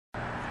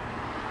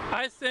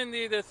Hi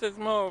Cindy, this is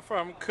Mo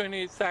from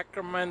CUNY,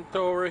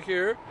 Sacramento over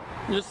here.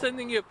 Just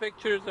sending you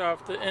pictures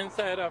of the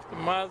inside of the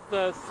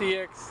Mazda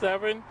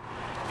CX-7.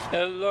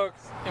 It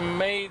looks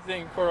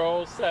amazing for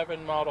a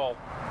 07 model.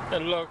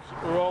 It looks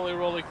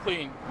really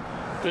clean.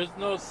 There's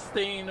no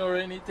stain or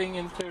anything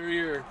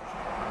interior.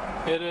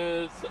 It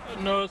is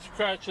no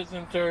scratches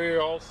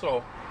interior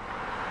also.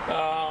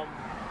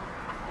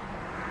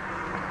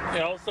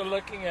 You're also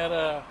looking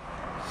at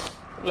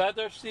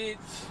leather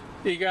seats.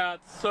 You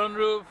got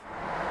sunroof.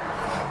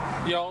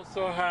 You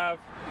also have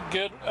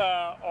good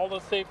all the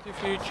safety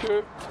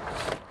feature,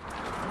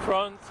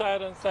 front,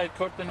 side, and side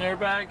curtain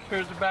airbag.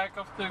 Here's the back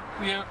of the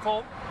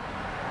vehicle.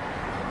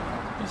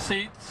 The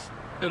seats.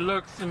 It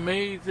looks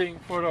amazing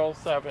for the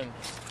 07.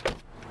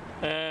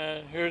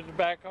 And here's the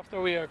back of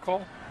the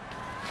vehicle.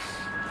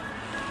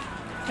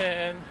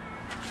 And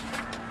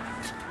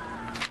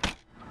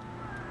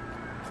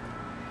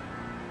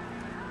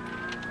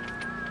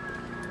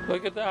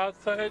look at the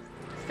outside.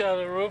 It's got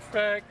a roof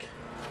rack.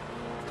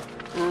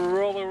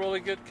 Really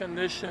good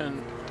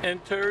condition,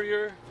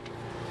 interior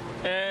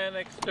and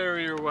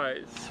exterior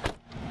wise.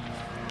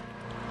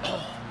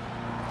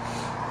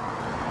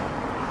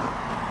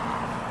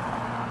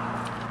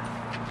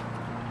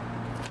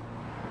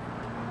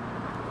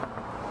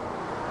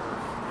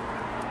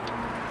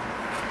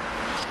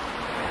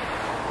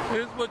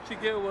 Here's what you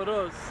get with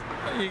us.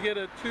 You get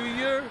a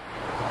 2-year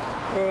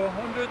or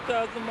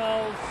 100,000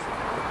 miles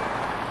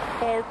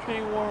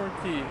powertrain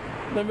warranty.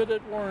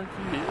 Limited warranty.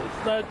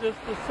 It's not just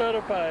the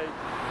certified.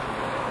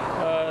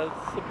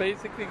 It's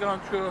basically gone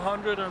through a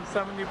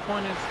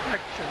 170-point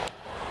inspection.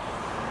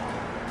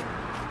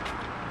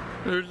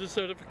 There's the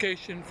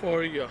certification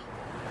for you.